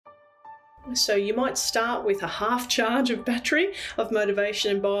So you might start with a half charge of battery of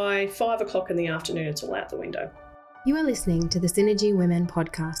motivation, and by 5 o'clock in the afternoon, it's all out the window. You are listening to the Synergy Women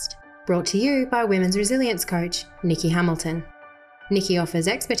podcast, brought to you by women's resilience coach, Nikki Hamilton. Nikki offers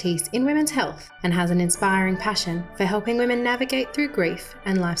expertise in women's health and has an inspiring passion for helping women navigate through grief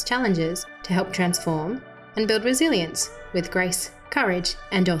and life's challenges to help transform and build resilience with grace, courage,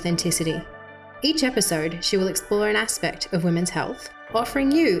 and authenticity. Each episode, she will explore an aspect of women's health,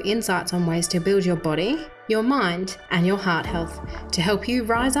 offering you insights on ways to build your body, your mind, and your heart health to help you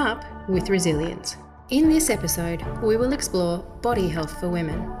rise up with resilience. In this episode, we will explore body health for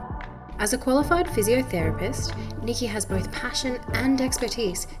women. As a qualified physiotherapist, Nikki has both passion and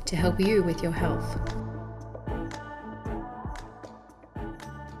expertise to help you with your health.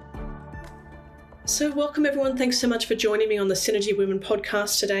 So welcome everyone, thanks so much for joining me on the Synergy Women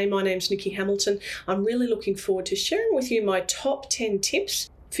podcast today. My name's Nikki Hamilton. I'm really looking forward to sharing with you my top 10 tips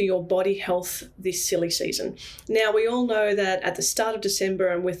for your body health this silly season. Now, we all know that at the start of December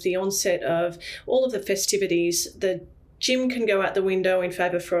and with the onset of all of the festivities, the gym can go out the window in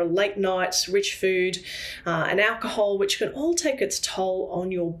favour for late nights, rich food, and alcohol, which can all take its toll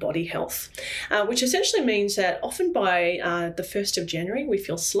on your body health, which essentially means that often by the 1st of January, we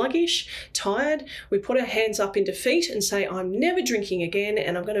feel sluggish, tired, we put our hands up in defeat and say, I'm never drinking again,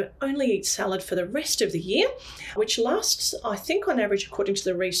 and I'm going to only eat salad for the rest of the year, which lasts, I think on average, according to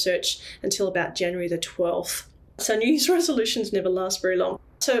the research, until about January the 12th. So New Year's resolutions never last very long.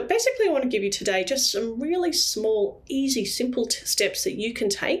 So basically I want to give you today just some really small, easy, simple steps that you can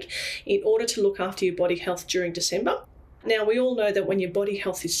take in order to look after your body health during December. Now, we all know that when your body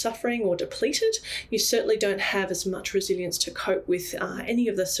health is suffering or depleted, you certainly don't have as much resilience to cope with any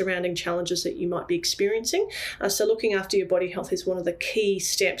of the surrounding challenges that you might be experiencing. So looking after your body health is one of the key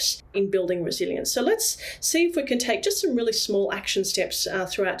steps in building resilience. So let's see if we can take just some really small action steps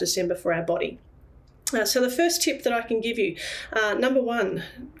throughout December for our body. So the first tip that I can give you, number one,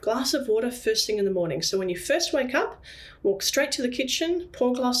 glass of water first thing in the morning. So when you first wake up, walk straight to the kitchen,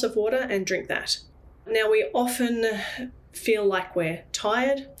 pour a glass of water and drink that. Now, we often feel like we're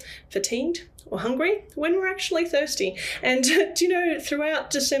tired, fatigued, or hungry when we're actually thirsty. And throughout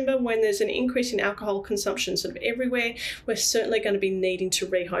December, when there's an increase in alcohol consumption sort of everywhere, we're certainly going to be needing to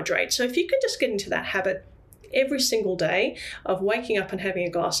rehydrate. So if you can just get into that habit every single day of waking up and having a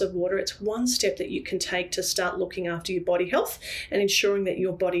glass of water, it's one step that you can take to start looking after your body health and ensuring that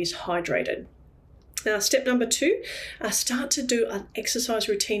your body is hydrated. Step number two, start to do an exercise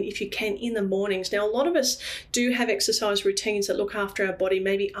routine if you can in the mornings. Now, a lot of us do have exercise routines that look after our body,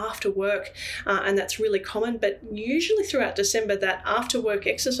 maybe after work, and that's really common. But usually throughout December, that after work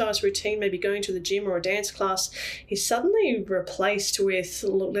exercise routine, maybe going to the gym or a dance class, is suddenly replaced with,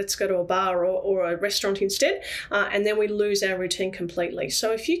 let's go to a bar or a restaurant instead, and then we lose our routine completely.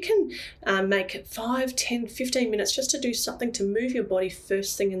 So if you can make 5, 10, 15 minutes just to do something to move your body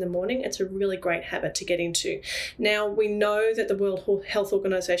first thing in the morning, it's a really great habit to get into. Now, we know that the World Health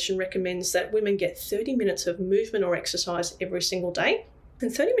Organization recommends that women get 30 minutes of movement or exercise every single day. And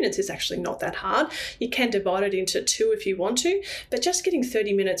 30 minutes is actually not that hard. You can divide it into 2 if you want to, but just getting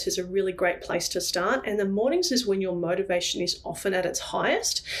 30 minutes is a really great place to start. And the mornings is when your motivation is often at its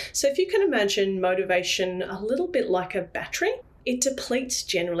highest. So if you can imagine motivation a little bit like a battery, it depletes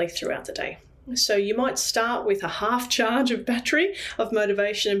generally throughout the day. So you might start with a half charge of battery of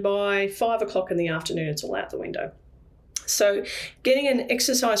motivation, and by 5 o'clock in the afternoon, it's all out the window. So getting an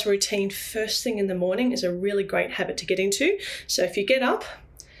exercise routine first thing in the morning is a really great habit to get into. So if you get up,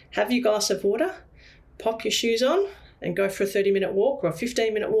 have your glass of water, pop your shoes on, and go for a 30-minute walk or a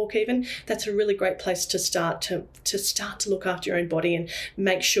 15-minute walk even, that's a really great place to start to look after your own body and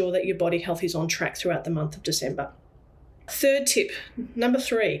make sure that your body health is on track throughout the month of December. Third tip, number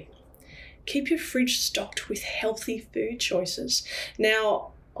 3. Keep your fridge stocked with healthy food choices.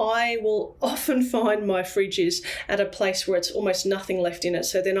 Now, I will often find my fridge is at a place where it's almost nothing left in it.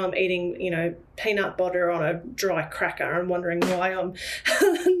 So then I'm eating, peanut butter on a dry cracker and wondering why I'm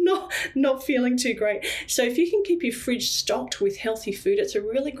not feeling too great. So if you can keep your fridge stocked with healthy food, it's a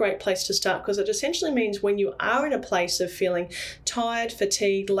really great place to start, because it essentially means when you are in a place of feeling tired,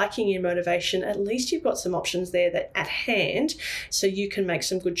 fatigued, lacking in motivation, at least you've got some options there that at hand so you can make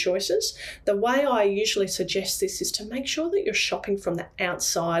some good choices. The way I usually suggest this is to make sure that you're shopping from the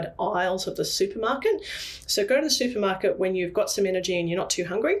outside aisles of the supermarket. So go to the supermarket when you've got some energy and you're not too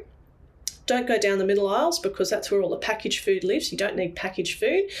hungry. Don't go down the middle aisles, because that's where all the packaged food lives. You don't need packaged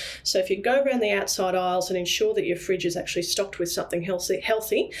food. So if you go around the outside aisles and ensure that your fridge is actually stocked with something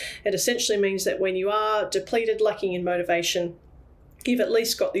healthy, it essentially means that when you are depleted, lacking in motivation, you've at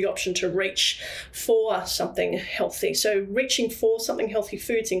least got the option to reach for something healthy. So reaching for something healthy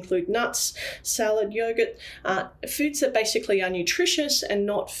foods include nuts, salad, yogurt, foods that basically are nutritious and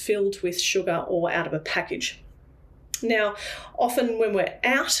not filled with sugar or out of a package. Now, often when we're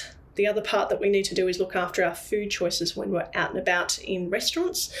out, the other part that we need to do is look after our food choices when we're out and about in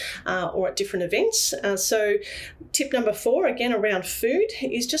restaurants or at different events. So tip number 4, again, around food,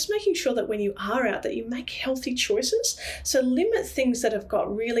 is just making sure that when you are out that you make healthy choices. So limit things that have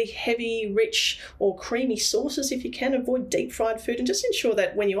got really heavy, rich or creamy sauces if you can. Avoid deep fried food, and just ensure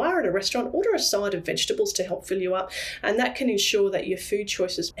that when you are at a restaurant, order a side of vegetables to help fill you up. And that can ensure that your food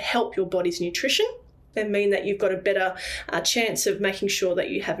choices help your body's nutrition and mean that you've got a better chance of making sure that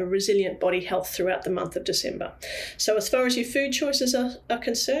you have a resilient body health throughout the month of December. So as far as your food choices are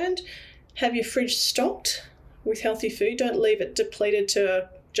concerned, have your fridge stocked with healthy food. Don't leave it depleted to a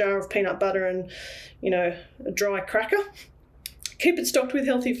jar of peanut butter and, a dry cracker. Keep it stocked with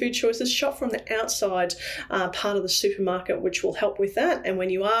healthy food choices. Shop from the outside part of the supermarket, which will help with that. And when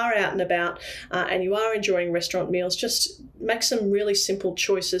you are out and about and you are enjoying restaurant meals, just make some really simple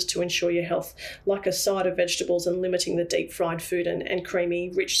choices to ensure your health, like a side of vegetables and limiting the deep fried food and creamy,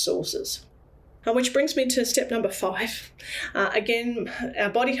 rich sauces. Which brings me to step number 5. Again, our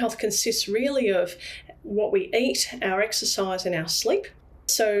body health consists really of what we eat, our exercise and our sleep.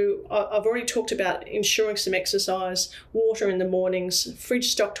 So I've already talked about ensuring some exercise, water in the mornings, fridge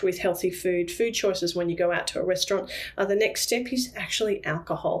stocked with healthy food choices when you go out to a restaurant. The next step is actually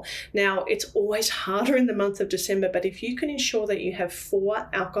alcohol. Now, it's always harder in the month of December, but if you can ensure that you have 4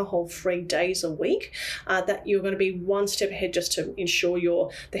 alcohol-free days a week, that you're going to be one step ahead just to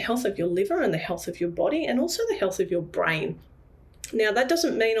ensure the health of your liver and the health of your body and also the health of your brain. Now, that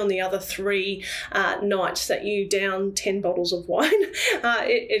doesn't mean on the other 3 nights that you down 10 bottles of wine.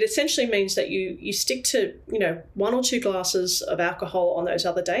 It essentially means that you stick to, 1 or 2 glasses of alcohol on those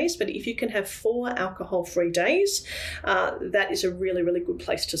other days. But if you can have 4 alcohol-free days, that is a really, really good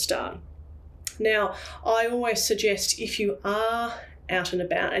place to start. Now, I always suggest if you are out and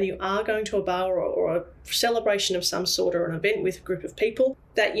about and you are going to a bar or a celebration of some sort or an event with a group of people,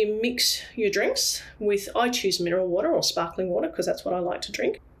 that you mix your drinks with, I choose mineral water or sparkling water because that's what I like to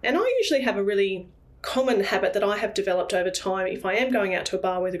drink. And I usually have a really common habit that I have developed over time if I am going out to a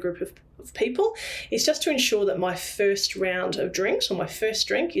bar with a group of people is just to ensure that my first round of drinks or my first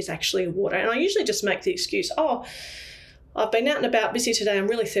drink is actually water. And I usually just make the excuse, I've been out and about, busy today, I'm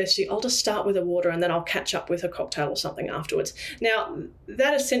really thirsty, I'll just start with a water and then I'll catch up with a cocktail or something afterwards. Now,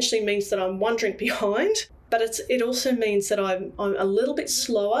 that essentially means that I'm 1 drink behind, but it also means that I'm a little bit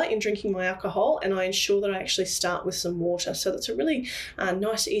slower in drinking my alcohol, and I ensure that I actually start with some water. So that's a really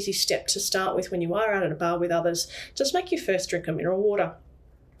nice, easy step to start with when you are out at a bar with others. Just make your first drink of mineral water.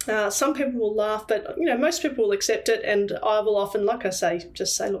 Some people will laugh, but most people will accept it, and I will often, like I say,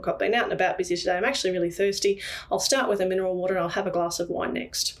 just say, look, I've been out and about, busy today, I'm actually really thirsty, I'll start with a mineral water and I'll have a glass of wine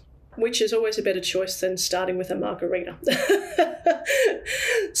next, which is always a better choice than starting with a margarita.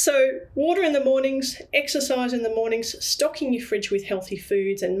 So water in the mornings, exercise in the mornings, stocking your fridge with healthy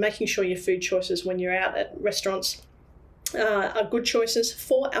foods and making sure your food choices when you're out at restaurants are good choices.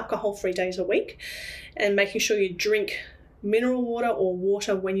 4 alcohol-free days a week, and making sure you drink mineral water or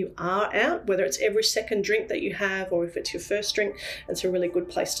water when you are out, whether it's every second drink that you have or if it's your first drink. It's a really good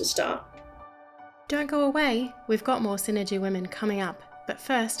place to start. Don't go away, we've got more Synergy Women coming up, but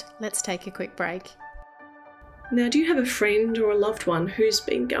first let's take a quick break. Now, do you have a friend or a loved one who's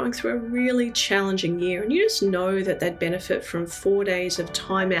been going through a really challenging year and you just know that they'd benefit from 4 days of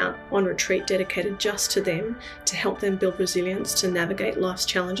time out on retreat dedicated just to them to help them build resilience to navigate life's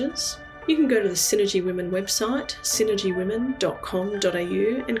challenges? You can go to the Synergy Women website,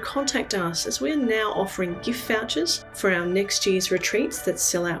 synergywomen.com.au, and contact us as we're now offering gift vouchers for our next year's retreats that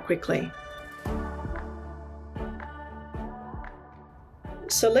sell out quickly.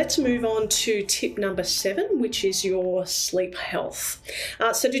 So let's move on to tip number 7, which is your sleep health.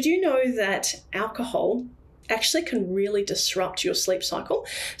 So did you know that alcohol actually can really disrupt your sleep cycle?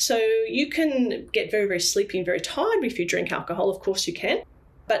 So you can get very, very sleepy and very tired if you drink alcohol. Of course you can.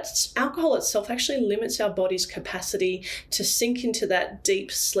 But alcohol itself actually limits our body's capacity to sink into that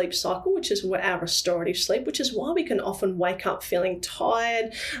deep sleep cycle, which is our restorative sleep, which is why we can often wake up feeling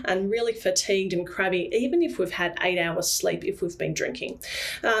tired and really fatigued and crabby, even if we've had 8 hours sleep if we've been drinking.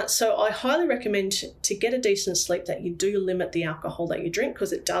 So I highly recommend to get a decent sleep that you do limit the alcohol that you drink,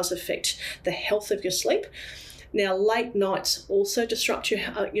 because it does affect the health of your sleep. Now, late nights also disrupt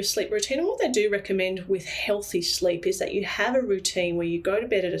your sleep routine, and what they do recommend with healthy sleep is that you have a routine where you go to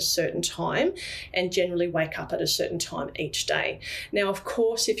bed at a certain time and generally wake up at a certain time each day. Now, of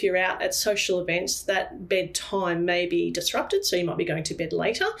course, if you're out at social events, that bedtime may be disrupted, so you might be going to bed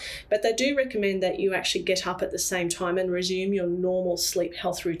later, but they do recommend that you actually get up at the same time and resume your normal sleep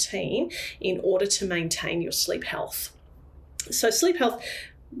health routine in order to maintain your sleep health. So sleep health,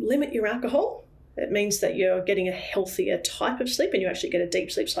 limit your alcohol. It means that you're getting a healthier type of sleep and you actually get a deep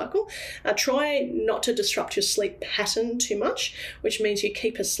sleep cycle. Try not to disrupt your sleep pattern too much, which means you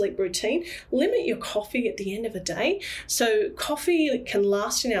keep a sleep routine. Limit your coffee at the end of a day. So coffee can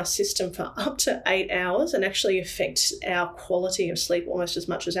last in our system for up to 8 hours and actually affect our quality of sleep almost as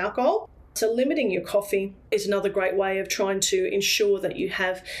much as alcohol. So limiting your coffee is another great way of trying to ensure that you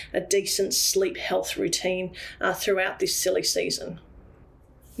have a decent sleep health routine throughout this silly season.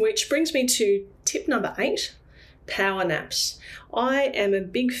 Which brings me to tip number 8, power naps. I am a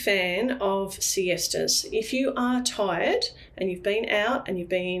big fan of siestas. If you are tired and you've been out and you've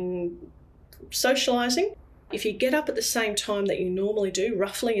been socialising, if you get up at the same time that you normally do,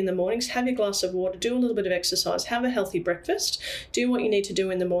 roughly in the mornings, have your glass of water, do a little bit of exercise, have a healthy breakfast, do what you need to do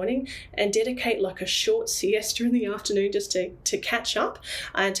in the morning, and dedicate like a short siesta in the afternoon just to catch up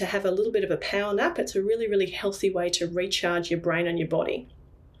and to have a little bit of a power nap. It's a really, really healthy way to recharge your brain and your body.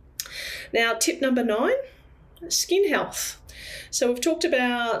 Now, tip number 9, skin health. So we've talked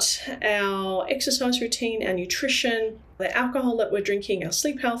about our exercise routine, our nutrition, the alcohol that we're drinking, our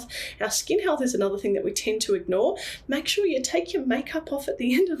sleep health. Our skin health is another thing that we tend to ignore. Make sure you take your makeup off at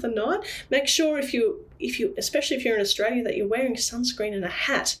the end of the night. Make sure if you, especially if you're in Australia, that you're wearing sunscreen and a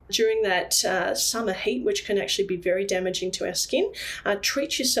hat during that summer heat, which can actually be very damaging to our skin.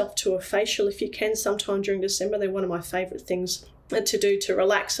 Treat yourself to a facial if you can sometime during December. They're one of my favourite things to do to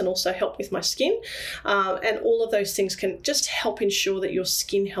relax and also help with my skin. And all of those things can just help ensure that your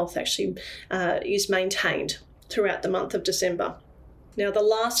skin health actually is maintained throughout the month of December. Now, the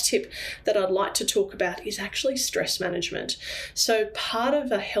last tip that I'd like to talk about is actually stress management. So part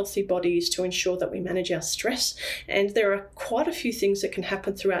of a healthy body is to ensure that we manage our stress, and there are quite a few things that can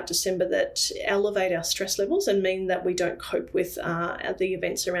happen throughout December that elevate our stress levels and mean that we don't cope with the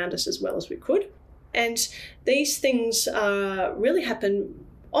events around us as well as we could. And these things really happen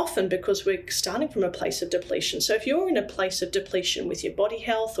often because we're starting from a place of depletion. So if you're in a place of depletion with your body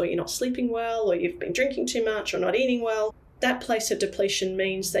health, or you're not sleeping well, or you've been drinking too much or not eating well, that place of depletion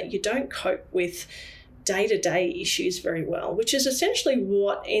means that you don't cope with day-to-day issues very well, which is essentially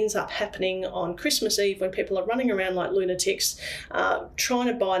what ends up happening on Christmas Eve when people are running around like lunatics, trying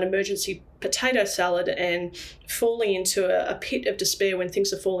to buy an emergency potato salad and falling into a pit of despair when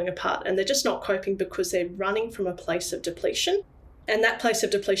things are falling apart, and they're just not coping because they're running from a place of depletion. And that place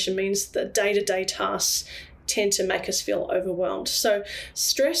of depletion means that day-to-day tasks tend to make us feel overwhelmed. So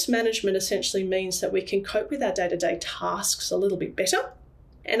stress management essentially means that we can cope with our day-to-day tasks a little bit better.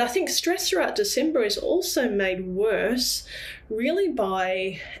 And I think stress throughout December is also made worse really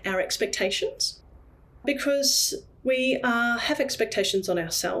by our expectations, because we have expectations on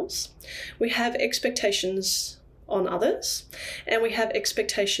ourselves, we have expectations on others, and we have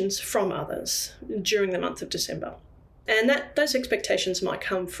expectations from others during the month of December. And those expectations might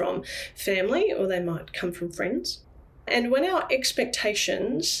come from family or they might come from friends. And when our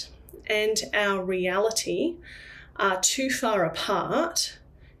expectations and our reality are too far apart,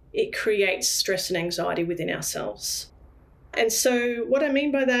 it creates stress and anxiety within ourselves. And so what I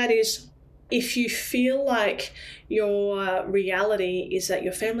mean by that is, if you feel like your reality is that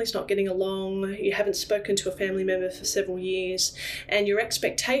your family's not getting along, you haven't spoken to a family member for several years, and your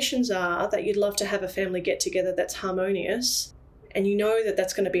expectations are that you'd love to have a family get-together that's harmonious, and you know that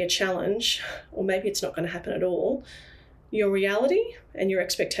that's going to be a challenge, or maybe it's not going to happen at all, your reality and your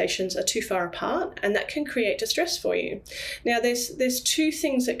expectations are too far apart, and that can create distress for you. Now, there's two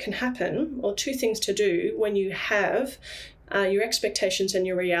things that can happen, or two things to do when you have your expectations and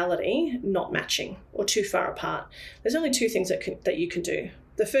your reality not matching or too far apart. There's only two things that you can do.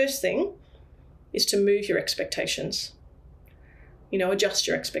 The first thing is to move your expectations. Adjust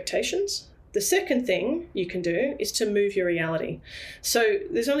your expectations. The second thing you can do is to move your reality. So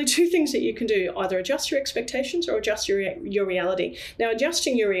there's only two things that you can do: either adjust your expectations or adjust your reality. Now,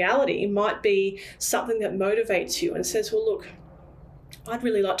 adjusting your reality might be something that motivates you and says, well, look, I'd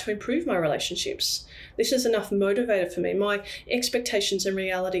really like to improve my relationships. This is enough motivator for me. My expectations and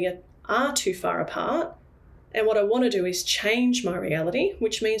reality are too far apart. And what I want to do is change my reality,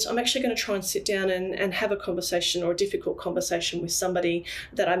 which means I'm actually going to try and sit down and have a conversation, or a difficult conversation, with somebody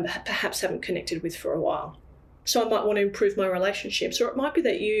that I perhaps haven't connected with for a while. So I might want to improve my relationships, or it might be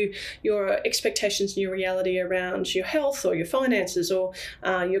that your expectations and your reality around your health or your finances or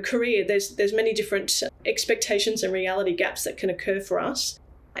your career, there's many different expectations and reality gaps that can occur for us.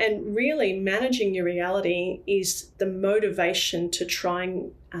 And really managing your reality is the motivation to try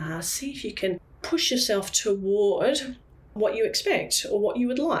and see if you can push yourself toward what you expect or what you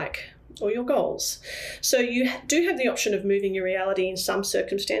would like or your goals. So you do have the option of moving your reality in some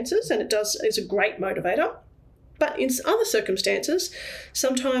circumstances, and is a great motivator. But in other circumstances,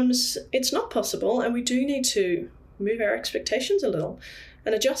 sometimes it's not possible, and we do need to move our expectations a little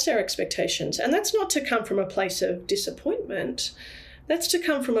and adjust our expectations. And that's not to come from a place of disappointment. That's to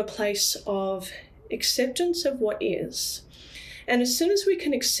come from a place of acceptance of what is. And as soon as we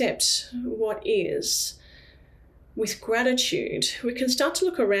can accept what is with gratitude, we can start to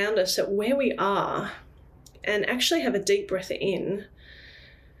look around us at where we are and actually have a deep breath in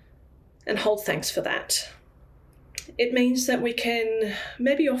and hold thanks for that. It means that we can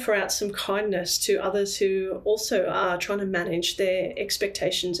maybe offer out some kindness to others who also are trying to manage their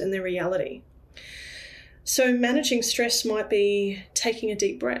expectations and their reality. So managing stress might be taking a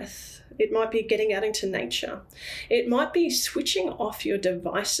deep breath. It might be getting out into nature. It might be switching off your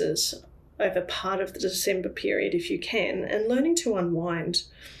devices over part of the December period if you can, and learning to unwind.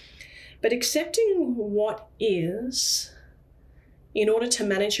 But accepting what is in order to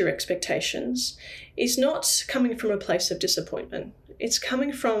manage your expectations is not coming from a place of disappointment. It's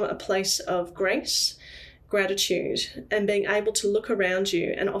coming from a place of grace, gratitude, and being able to look around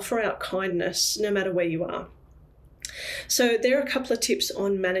you and offer out kindness no matter where you are. So there are a couple of tips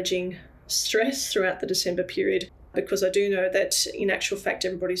on managing stress throughout the December period, because I do know that in actual fact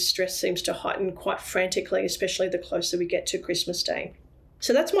everybody's stress seems to heighten quite frantically, especially the closer we get to Christmas Day.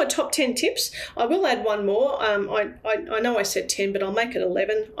 So that's my top 10 tips. I will add one more. I know I said 10, but I'll make it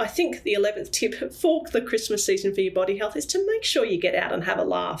 11. I think the 11th tip for the Christmas season for your body health is to make sure you get out and have a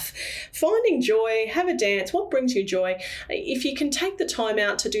laugh. Finding joy, have a dance. What brings you joy? If you can take the time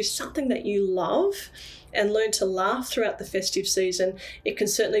out to do something that you love and learn to laugh throughout the festive season, it can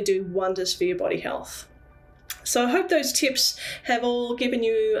certainly do wonders for your body health. So I hope those tips have all given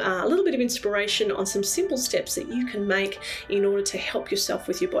you a little bit of inspiration on some simple steps that you can make in order to help yourself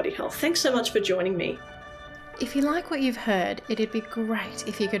with your body health. Thanks so much for joining me. If you like what you've heard, it'd be great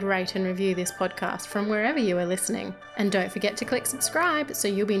if you could rate and review this podcast from wherever you are listening. And don't forget to click subscribe so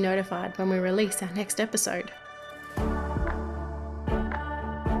you'll be notified when we release our next episode.